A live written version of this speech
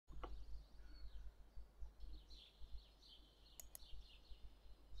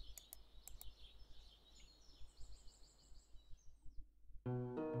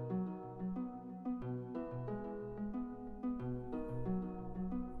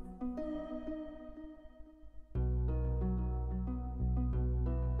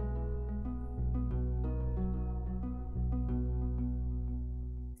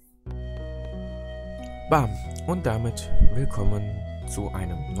Bam! Und damit willkommen zu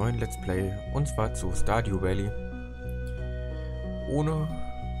einem neuen Let's Play, und zwar zu Stardew Valley. Ohne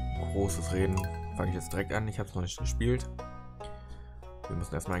großes Reden fange ich jetzt direkt an. Ich habe es noch nicht gespielt. Wir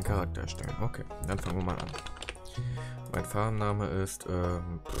müssen erstmal einen Charakter erstellen. Okay, dann fangen wir mal an. Mein Farmname ist ja,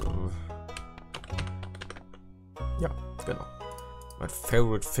 genau. Mein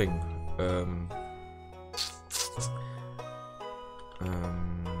favorite thing.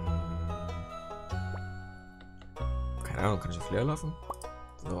 Keine Ahnung, kann ich das leer lassen?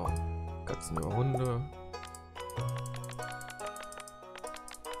 So, Katzen oder Hunde.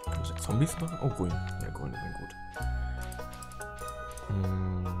 Kann ich da Zombies machen? Oh, grün. Ja, grün sind gut.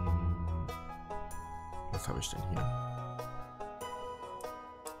 Was habe ich denn hier?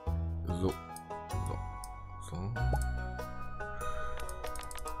 So.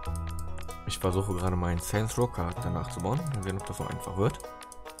 Ich versuche gerade meinen Saints Row Charakter nachzubauen. Mal sehen, ob das so einfach wird.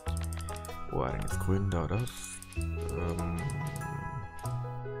 Wo er denn jetzt grün da, oder?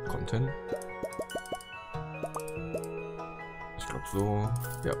 Kommt hin. Ich glaube so.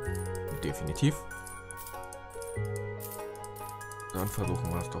 Ja, definitiv. Dann versuchen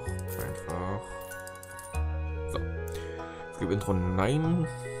wir es doch einfach. So. Es gibt Intro. Nein.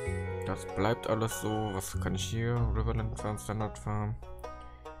 Das bleibt alles so. Was kann ich hier? Riverland Farm, Standard Farm.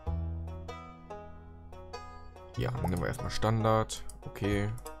 Ja, nehmen wir erstmal Standard. Okay.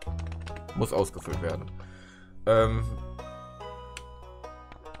 Muss ausgefüllt werden.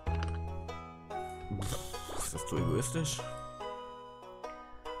 Ist das zu egoistisch?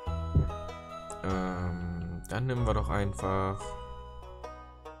 Dann nehmen wir doch einfach.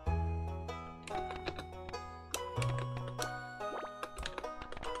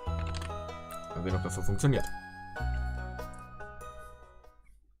 Mal sehen, ob das so funktioniert.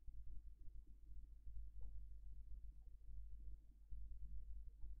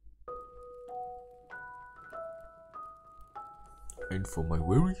 And for my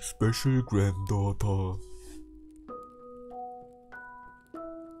very special granddaughter.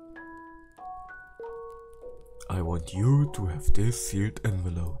 I want you to have this sealed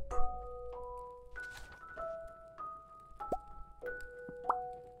envelope.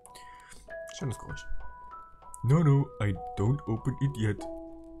 Schönes Geräusch. No, I don't open it yet.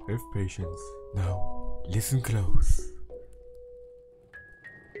 Have patience. Now, listen close.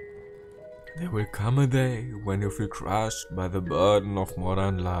 There will come a day when you feel crushed by the burden of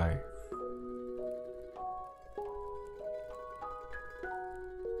modern life.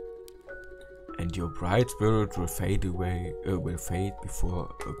 And your bright spirit will fade away, will fade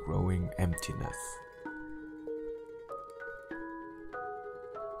before a growing emptiness.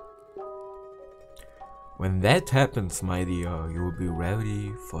 When that happens, my dear, you will be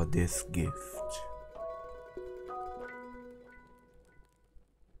ready for this gift.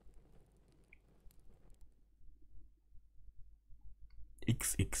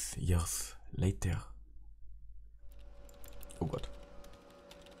 XX years later. Oh Gott.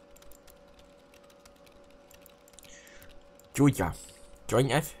 Julia,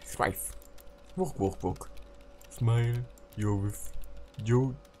 join us, thrive. Walk. Smile, you're with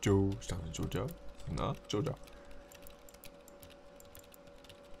Jojo. Ich dachte Julia. Na, Julia.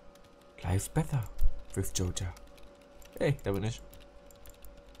 Life's better with Joja. Hey, da bin ich.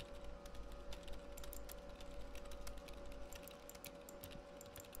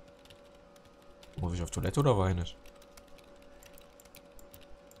 Muss ich auf Toilette oder weine ich?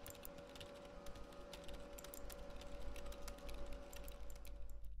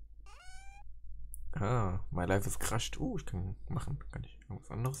 Ah, my life is crushed. Ich kann machen. Kann ich irgendwas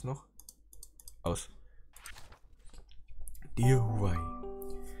anderes noch? Aus. Dear Huwayi,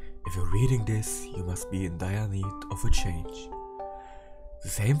 if you're reading this, you must be in dire need of a change. The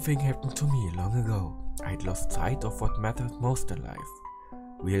same thing happened to me long ago. I'd lost sight of what mattered most in life.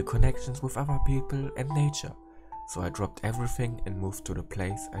 Real connections with other people and nature. So I dropped everything and moved to the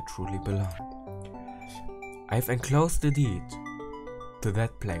place I truly belong. I've enclosed the deed to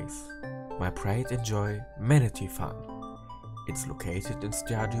that place. My pride and joy, Manatee Farm. It's located in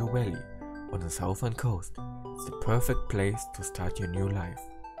Stardew Valley on the southern coast. It's the perfect place to start your new life.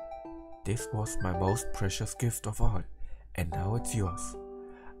 This was my most precious gift of all, and now it's yours.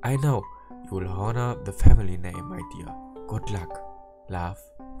 I know you will honor the family name, my dear. Good luck. Love,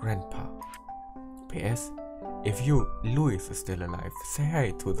 Grandpa. P.S. If you, Louis, is still alive, say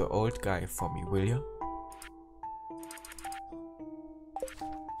hi to the old guy for me, will you?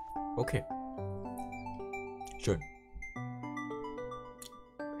 Okay. Schön.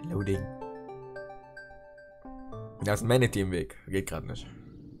 Loading. Da ist ein Manatee im Weg. Geht gerade nicht.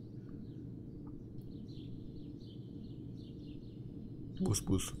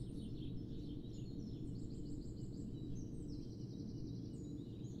 Bus.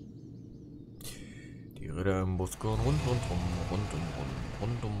 Die Ritter im Bus gehen rund und rum, rund und rum,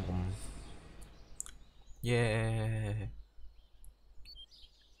 rund um rum. Yeah.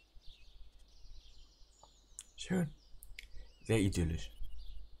 Schön. Sehr idyllisch.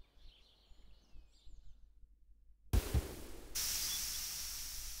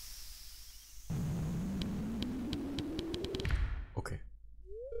 Okay.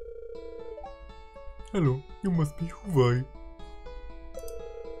 Hello, you must be Huwayi.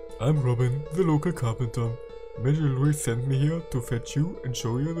 I'm Robin, the local carpenter. Major Louis sent me here to fetch you and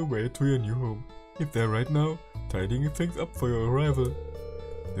show you the way to your new home. He's there right now, tidying things up for your arrival.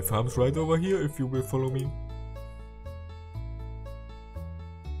 The farm's right over here if you will follow me.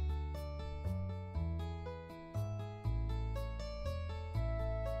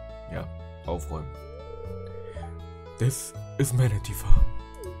 Ja, aufräumen. This is Manatee Farm.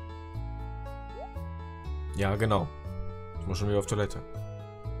 Ja, genau. Ich muss schon wieder auf Toilette.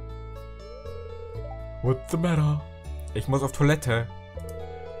 What's the matter? Ich muss auf Toilette.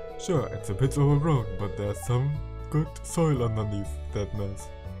 Sure, it's a bit overgrown, but there's some good soil underneath that mess.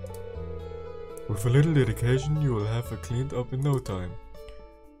 With a little dedication, you will have it cleaned up in no time.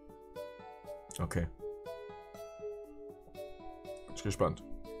 Okay. Bin ich gespannt.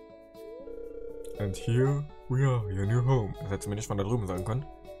 And here we are, your new home. Das hättest du mir nicht von da drüben sagen können.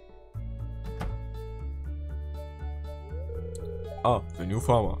 Ah, the new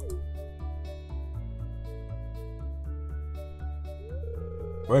farmer.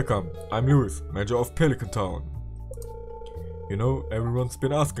 Welcome, I'm Louis, Major of Pelican Town. You know, everyone's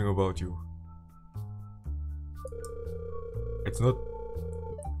been asking about you. It's not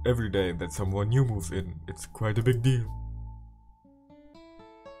every day that someone new moves in. It's quite a big deal.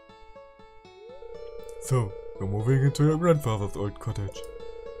 So, you're moving into your grandfather's old cottage.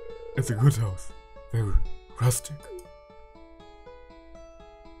 It's a good house. Very rustic.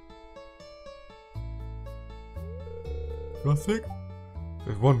 Rustic?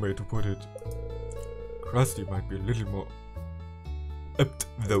 There's one way to put it. Krusty might be a little more apt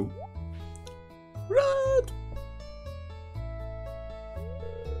though. Right.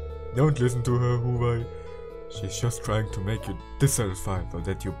 Don't listen to her, Huwayi. She's just trying to make you dissatisfied so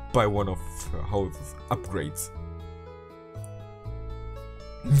that you buy one of her house's upgrades.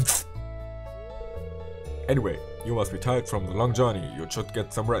 Anyway, you must be tired from the long journey. You should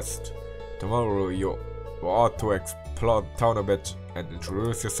get some rest. Tomorrow you ought to explore the town a bit and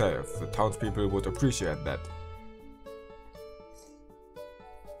introduce yourself. The townspeople would appreciate that.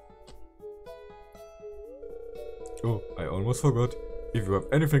 Oh, I almost forgot. If you have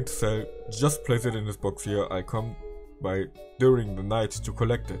anything to sell, just place it in this box here. I'll come by during the night to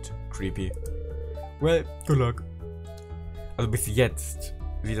collect it. Creepy. Well, good luck. Also bis jetzt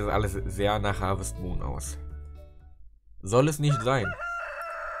sieht das alles sehr nach Harvest Moon aus. Soll es nicht sein.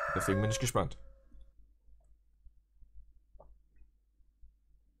 Deswegen bin ich gespannt.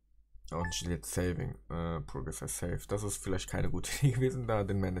 Und steht jetzt Saving. Progress has saved. Das ist vielleicht keine gute Idee gewesen, da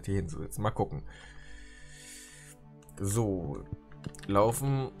den Manatee hinzusetzen. Mal gucken. So.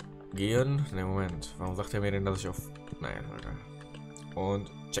 Laufen, gehen. Ne, Moment. Warum sagt er mir denn, dass ich auf... Naja, und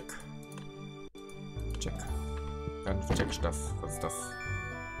check. Check. Dann check ich das. Was ist das?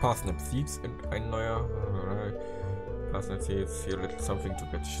 Parsnip Seeds und ein neuer... Parsnip Seeds. Here little something to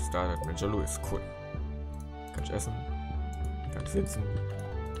get started. Major Louis. Cool. Kann ich essen. Kann ich sitzen.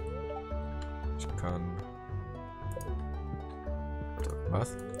 Ich kann...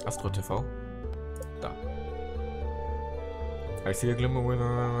 Was? Astro TV? Da. I see a glimmer with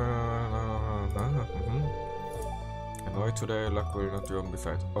Annoyed today, luck will not be on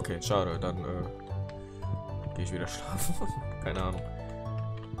beside. Okay, schade, dann gehe ich wieder schlafen. Keine Ahnung.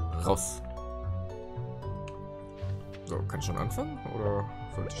 Raus. So, kann ich schon anfangen? Oder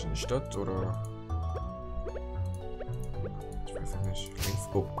sollte ich in die Stadt? Oder... Ich weiß ja nicht. Links...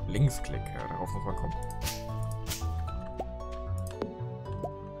 Oh, Linksklick. Ja, darauf muss man kommen.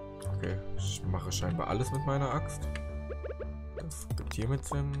 Okay, ich mache scheinbar alles mit meiner Axt. Das gibt hiermit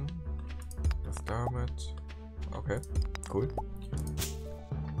Sinn. Das damit. Okay, cool.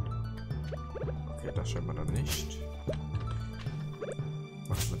 Okay, das scheinbar dann nicht.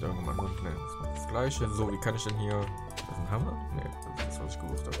 Was mit irgendeinem anderen? Ne, das macht das gleiche. So, wie kann ich denn hier... Das ist ein Hammer? Ne, das ist das, was ich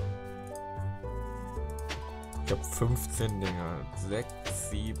gesucht habe. Ich habe 15 Dinger. 6,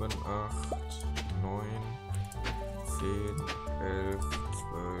 7, 8, 9, 10, 11,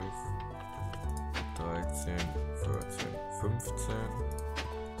 12, 13, 14, 15.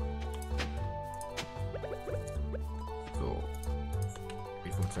 So.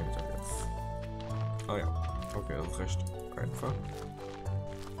 Wie funktioniert das jetzt? Ah ja. Okay, das ist recht einfach.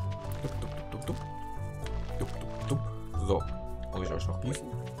 Dup, dup, dup, dup, dup. Dup, dup, dup. So. Muss ich euch noch gießen?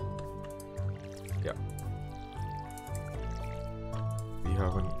 Ja. Wir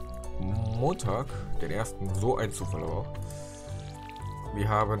haben Montag, den ersten, so ein Zufall aber auch. Wir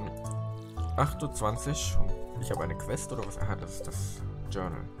haben 8:20 Uhr und ich habe eine Quest oder was? Aha, das ist das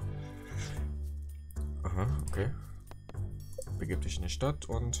Journal. Aha, okay. Begib dich in die Stadt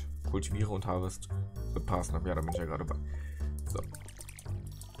und kultiviere und harvest the parsnip. Ja, da bin ich ja gerade bei. So.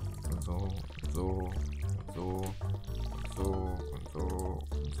 Und so, und so, und so, und so, und so,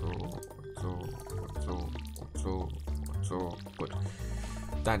 und so, und so, und so, und so, und so. Gut.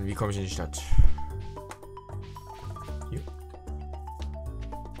 Dann, wie komme ich in die Stadt? Hier.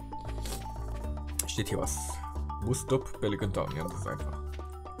 Steht hier was. Bus-Stop, beginnt. Ja, das ist einfach.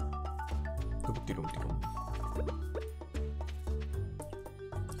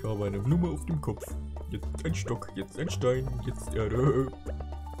 Ich habe eine Blume auf dem Kopf. Jetzt ein Stock, jetzt ein Stein, jetzt Erde.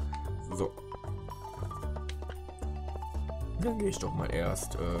 So. Dann gehe ich doch mal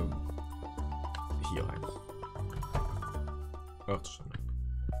erst hier rein. Ach, schon.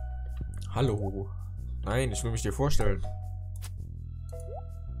 Hallo. Nein, ich will mich dir vorstellen.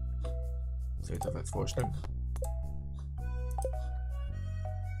 Soll ich das als vorstellen?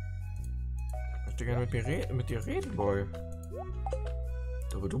 Ich möchte gerne mit dir reden, Boy.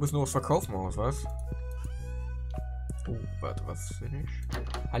 Aber du bist nur aufs Verkaufen aus, was? Oh, warte, was bin ich?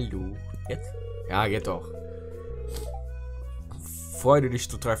 Hallo. Jetzt? Ja, geht doch. Freude dich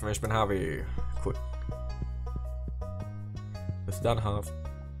zu treffen, ich bin Huwayi. Cool. Bis dann, Haf.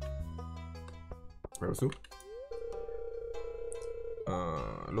 Wer bist du?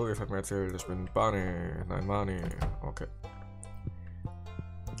 Logisch hat mir erzählt, ich bin Barney. Nein, Mani. Okay.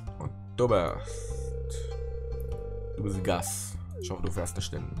 Und du bist Gas. Ich hoffe, du fährst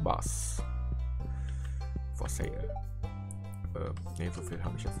nicht den Bass. For sale. Ne, so viel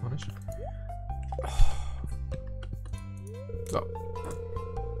habe ich jetzt noch nicht. So.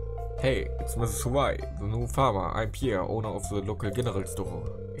 Hey, it's Mrs. Huwayi, the new farmer. I'm Pierre, owner of the local general store.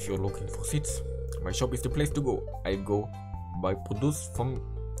 If you're looking for seeds, my shop is the place to go. I'll go buy produce from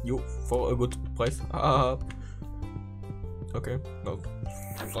you for a good price. Ah. Okay, no.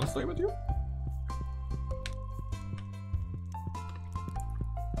 Sonst noch mit dir?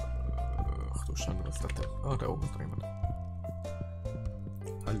 Ach du Schande, was ist das denn? Ah, da oben ist noch jemand.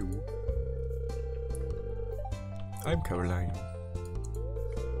 Hallo. I'm Caroline.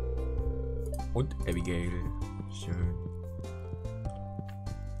 Und Abigail. Schön.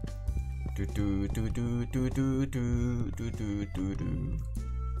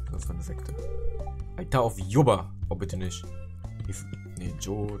 Was für eine Sekte? Alter, auf Jobba. Oh, bitte nicht. Nee,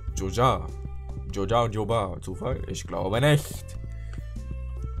 Joja. Joja und Jobba. Zufall? Ich glaube nicht.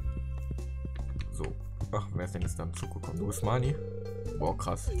 So. Ach, wer ist denn jetzt dann zugekommen? Du bist Mani? Boah,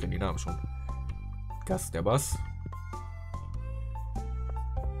 krass. Ich kenne die Namen schon. Gast, der Bass.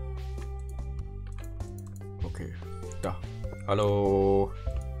 Okay. Da. Hallo.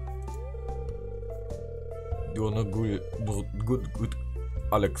 You're not good,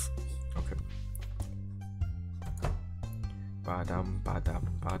 Alex. Okay. Badam.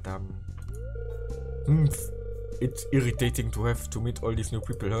 It's irritating to have to meet all these new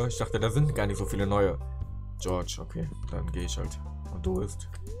people, huh? Ich dachte, da sind gar nicht so viele neue. George, okay. Dann gehe ich halt. Und du bist?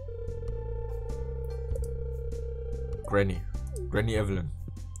 Granny Evelyn.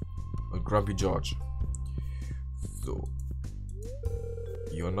 Und Grumpy George. So.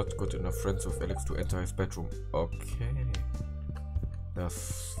 You're not good enough friends with Alex to enter his bedroom. Okay.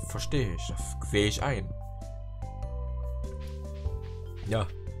 Das verstehe ich. Das sehe ich ein. Ja,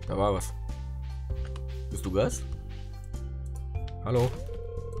 da war was. Bist du Gas? Hallo?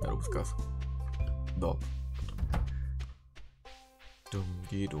 Ja, du bist Gas. Da. Dumm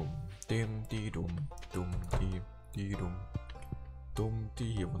die dumm. Dem die dumm. Dumm die dumm. Dumm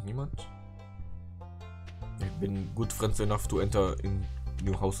die. Hier wohnt niemand. Ich bin good friends enough to enter in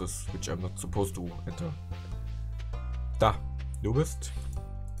new houses, which I'm not supposed to enter. Da, du bist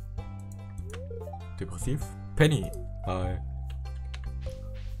depressiv. Penny. Hi.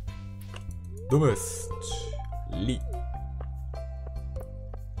 Du bist Lea.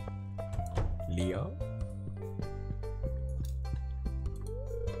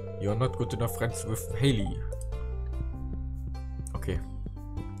 You're not good enough friends with Haley. Okay.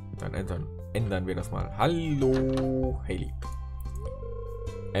 Dann ändern wir das mal. Hallo, Haley.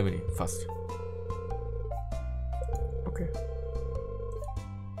 Emily, fast. Okay.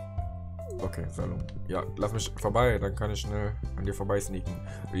 Okay, Salom. Ja, lass mich vorbei, dann kann ich schnell an dir vorbei sneaken.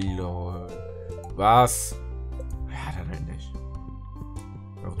 Lol. Was? Ja, dann halt nicht.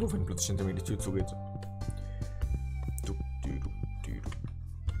 Auch doof, wenn plötzlich hinter mir die Tür zugeht. Du.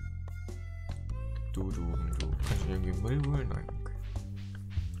 Kann ich irgendwie Müll holen? Nein, okay.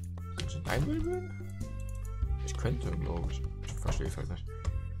 Kann ich nicht einbilden? Ich könnte, glaube ich. Ich verstehe es halt nicht.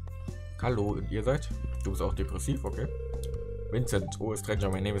 Hallo, und ihr seid? Du bist auch depressiv, okay? Vincent, oh, stranger,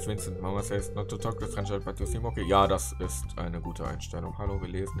 my name is Vincent. Mama says not to talk to stranger, but to see him. Okay, ja, das ist eine gute Einstellung. Hallo, wir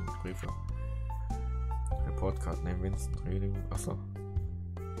lesen Briefe. Reportcard, name Vincent, reading. Achso.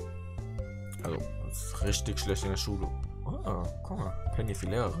 Also, das ist richtig schlecht in der Schule. Ah, guck mal, Penny ist die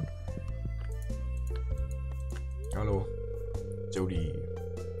Lehrerin. Hallo. Jody.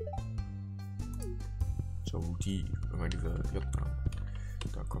 Jody, immer diese J-Namen.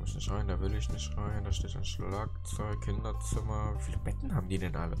 Da komme ich nicht rein, da will ich nicht rein. Da steht ein Schlagzeug, Kinderzimmer. Wie viele Betten haben die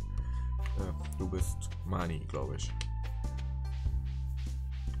denn alle? Du bist Mani, glaube ich.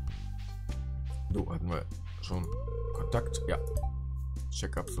 Du, hatten wir schon Kontakt? Ja.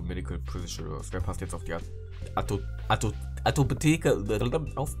 Check-up, so Medical Procedures. Wer passt jetzt auf die Apotheke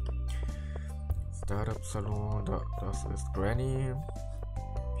auf? Stardew Salon, das ist Granny.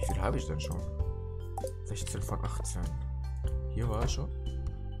 Wie viel habe ich denn schon? 16 von 18. Hier war ich schon?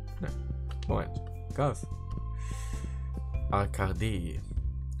 Ne. Moment. Gas. Arcade.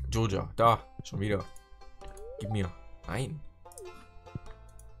 Georgia. Da. Schon wieder. Gib mir. Nein.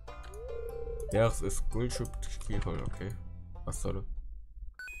 Ja, es ist Bullshit. Okay. Was soll das?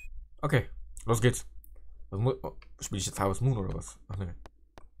 Okay. Los geht's. Spiele ich jetzt Harvest Moon oder was? Ach ne.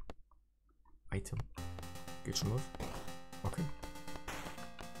 Item. Geht schon los? Okay.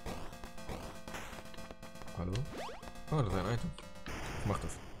 Hallo? Ah, das ist ein Item. Ich mach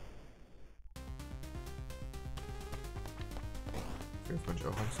das. Okay, jetzt bin ich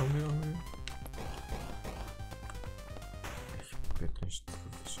auch ein Zombie irgendwie. Ich bin nicht so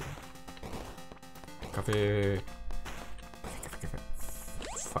sicher. Kaffee. Kaffee.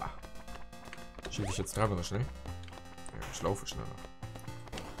 Schieße ich jetzt dreimal so schnell? Ja, ich laufe schneller.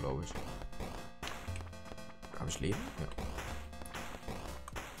 Glaube ich. Habe ich Leben? Ja.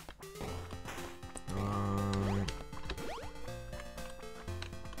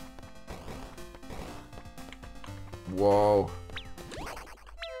 Wow.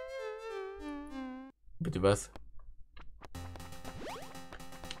 Bitte was?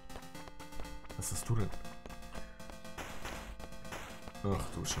 Was hast du denn? Ach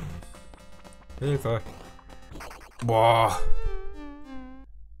du schon. Hilfe. Boah.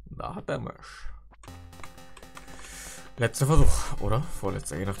 Da hat er mich. Letzter Versuch, oder?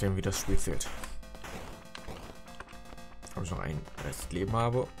 Vorletzter, je nachdem wie das Spiel zählt. Ob ich noch ein Restleben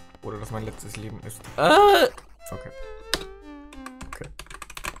habe oder dass mein letztes Leben ist. Okay. Okay.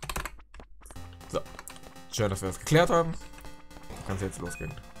 So. Schön, dass wir das geklärt haben. Kann es jetzt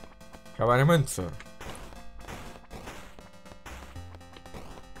losgehen. Ich habe eine Münze.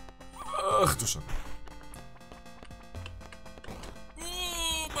 Ach du schon.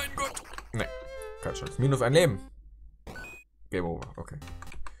 Oh mein Gott. Ne. Kein Scheiß. Minus ein Leben. Game over. Okay.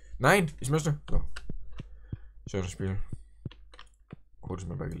 Nein, ich möchte. So. Schönes Spiel. Hol ich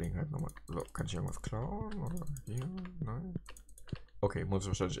mir bei Gelegenheit nochmal. So, kann ich irgendwas klauen? Oder hier? Nein. Okay, muss ich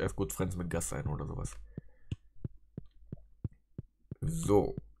wahrscheinlich erst gut Friends mit Gast sein oder sowas.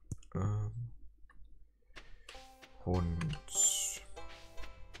 So. Und.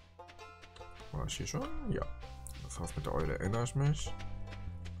 War ich hier schon? Ja. Das Haus mit der Eule erinnere ich mich.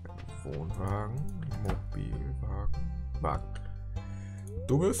 Wohnwagen. Mobilwagen. Wagen.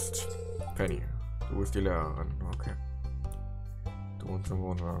 Du bist Penny. Du bist die Lehrerin. Okay. Du wohnst im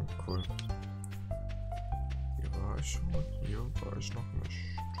Wohnwagen. Cool. Hier war ich schon. Hier war ich noch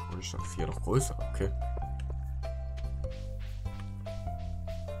nicht. Oder ich dachte, hier noch größer. Okay.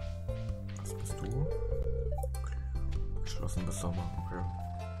 Was bist du? Geschlossen bis Sommer. Okay.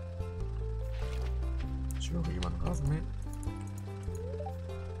 Ich höre jemanden Rasen mähen.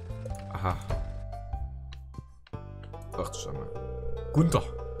 Aha. Ach, schon mal. Gunther.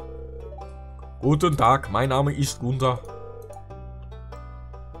 Guten Tag, mein Name ist Gunther.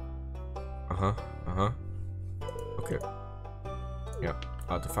 Aha, aha. Okay. Ja,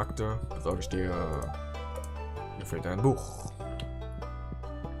 Artefakte. Besorge ich dir. Hier fehlt ein Buch.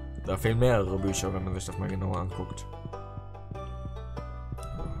 Da fehlen mehrere Bücher, wenn man sich das mal genauer anguckt.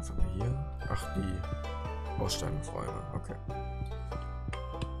 Was haben wir hier? Ach, die Ausstellungsräume. Okay.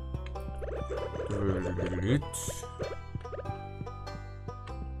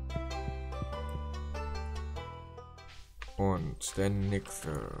 Und der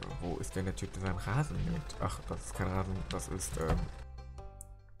nächste. Wo ist denn der Typ, der seinen Rasen mäht? Ach, das ist kein Rasen, das ist,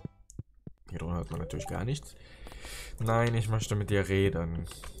 hier drin hört man natürlich gar nichts. Nein, ich möchte mit dir reden.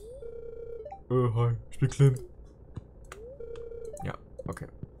 Hi, ich bin Clint. Ja, okay.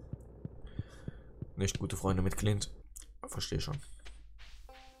 Nicht gute Freunde mit Clint. Verstehe schon.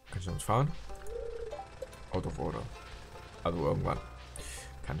 Kann ich damit fahren? Out of order. Also irgendwann.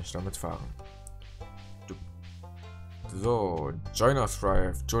 kann ich damit fahren. Du. So, Joiners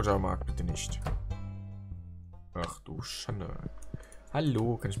Drive. Georgia mag bitte nicht. Ach du Schande.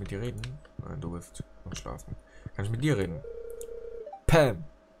 Hallo, kann ich mit dir reden? Nein, du bist am Schlafen. Kann ich mit dir reden? Pam!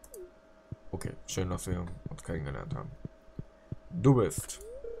 Okay, schön, dass wir uns kennengelernt haben. Du bist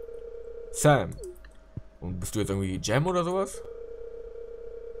Sam. Und bist du jetzt irgendwie Jam oder sowas?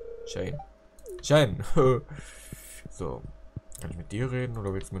 Shane. Shane. So. Kann ich mit dir reden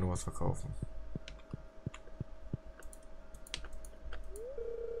oder willst du mir nur was verkaufen?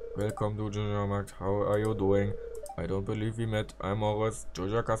 Welcome to Georgia Markt. How are you doing? I don't believe we met. I'm Morris,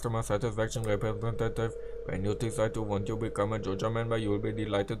 Georgia Customer Satisfaction Representative. When you decide to want to become a Georgia member, you'll be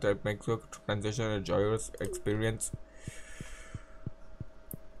delighted that makes your transition a joyous experience.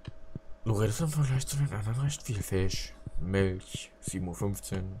 Du redest im Vergleich zu den anderen recht viel Fisch. Milch,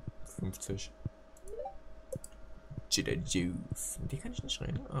 7:15 Uhr, 50. Cheddar Juice. Mit dir kann ich nicht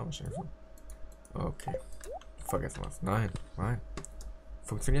reden. Ah, wahrscheinlich so. Okay. Vergessen was. Nein, nein.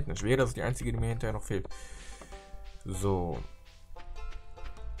 Funktioniert nicht. Wehe, das ist die einzige, die mir hinterher noch fehlt. So.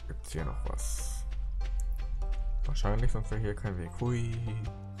 Gibt's hier noch was? Wahrscheinlich, sonst wäre hier kein Weg. Hui.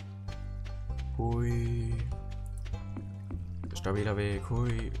 Hui. Stabiler Weg.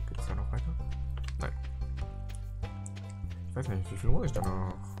 Hui. Gibt's da noch weiter? Nein. Ich weiß nicht, wie viel muss ich da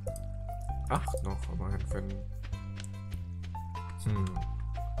noch? 8 noch, immerhin finden.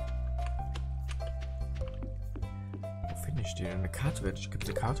 Wo finde ich die denn? Eine Karte wird. Gibt es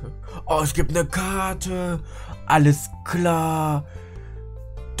eine Karte? Oh, es gibt eine Karte! Alles klar!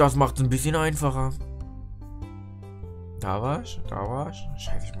 Das macht es ein bisschen einfacher. Da war ich, da war ich.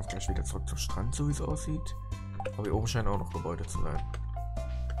 Scheiße, ich muss gleich wieder zurück zum Strand, so wie es aussieht. Aber hier oben scheinen auch noch Gebäude zu sein.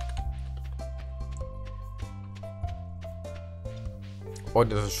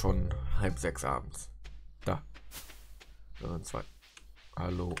 Und es ist schon 5:30 abends. Da. Da sind 2.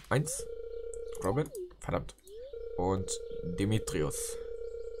 Hallo. 1. Robin. Verdammt. Und Dimitrios.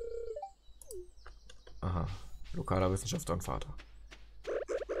 Aha. Lokaler Wissenschaftler und Vater.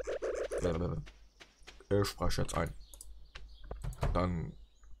 Ich spreche jetzt ein. Dann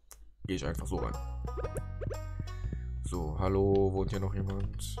gehe ich einfach so rein. So, hallo, wohnt hier noch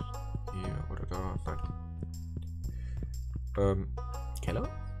jemand? Hier oder da? Nein. Keller?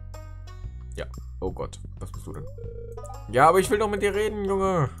 Ja. Oh Gott, was bist du denn? Ja, aber ich will doch mit dir reden,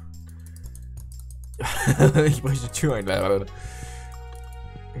 Junge. Ich breche die Tür ein. Dann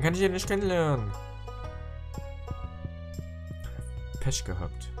kann ich ihn nicht kennenlernen. Pech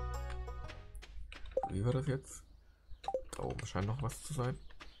gehabt. Wie war das jetzt? Da oben scheint noch was zu sein.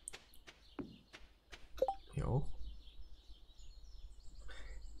 Hier auch.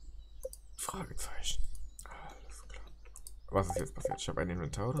 Fragezeichen. Alles klar. Was ist jetzt passiert? Ich habe ein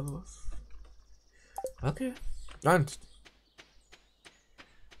Inventar oder sowas? Okay. Und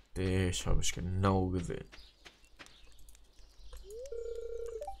dich habe ich genau gesehen.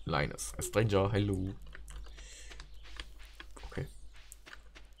 Linus, a stranger, hello. Okay.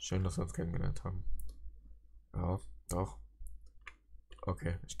 Schön, dass wir uns kennengelernt haben. Ja, doch.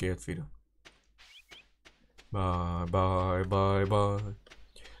 Okay, ich gehe jetzt wieder. Bye, bye, bye, bye.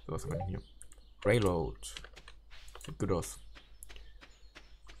 So, was haben wir denn hier? Railroad. Sieht gut aus.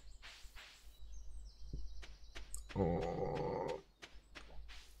 Oh.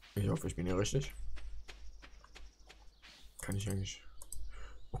 Ich hoffe, ich bin hier richtig. Kann ich eigentlich...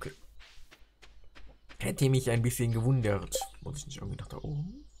 Okay. Hätte mich ein bisschen gewundert. Muss ich nicht irgendwie nach da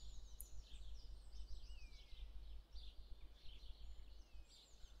oben?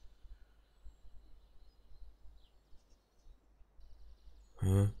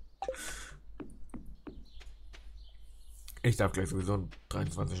 Ich darf gleich sowieso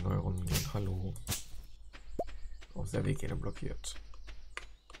 23 neue Runden gehen. Hallo. Auf der Weg hier blockiert.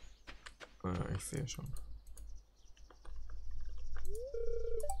 Ich sehe schon.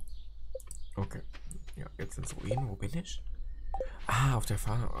 Okay. Ja, jetzt sind Ruinen. Wo bin ich? Ah, auf der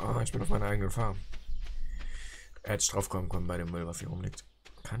Farm. Ah, ich bin auf meiner eigenen Farm. Hätte ich drauf kommen können bei dem Müll, was hier rumliegt.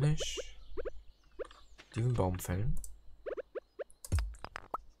 Kann ich diesen Baum fällen?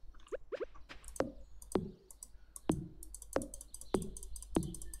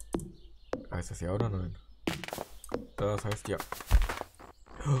 Heißt das ja oder nein? Das heißt ja.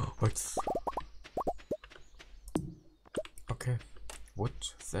 Holz. Okay.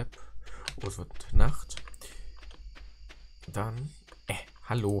 Wood, Sepp. Oh, es wird Nacht. Dann.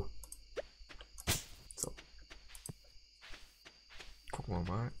 Hallo. So. Gucken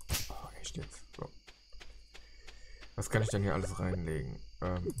wir mal. Oh, echt jetzt. So. Was kann ich denn hier alles reinlegen?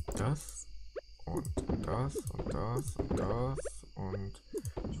 Das. Und das. Und das. Und das. Und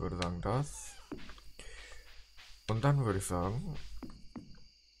ich würde sagen das. Und dann würde ich sagen,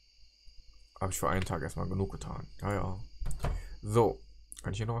 habe ich für einen Tag erstmal genug getan. Ja, ja. So.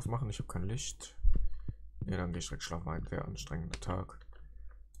 Kann ich hier noch was machen? Ich habe kein Licht. Ne, dann gehe ich direkt schlafen. War ein sehr anstrengender Tag.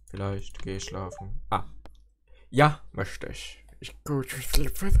 Vielleicht gehe ich schlafen. Ah. Ja, möchte ich. Ich go to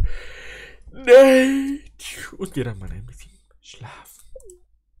sleep with night. Und gehe dann mal ein bisschen schlafen.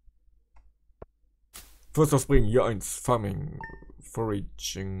 First aufbringen. Hier 1. Farming.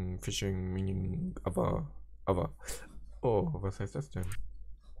 Foraging. Fishing. Mining. Aber. Oh, was heißt das denn?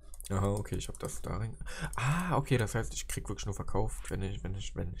 Aha, okay, ich habe das darin. Ah, okay, das heißt, ich krieg wirklich nur verkauft, wenn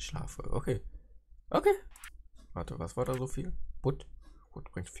ich schlafe. Okay. Okay. Warte, was war da so viel? Wood? Wood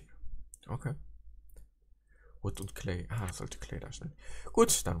bringt viel. Okay. Wood und Clay. Ah, das sollte Clay darstellen.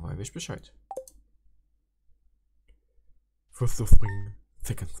 Gut, dann weiß ich Bescheid. First aufbringen.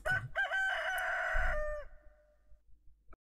 Second springen.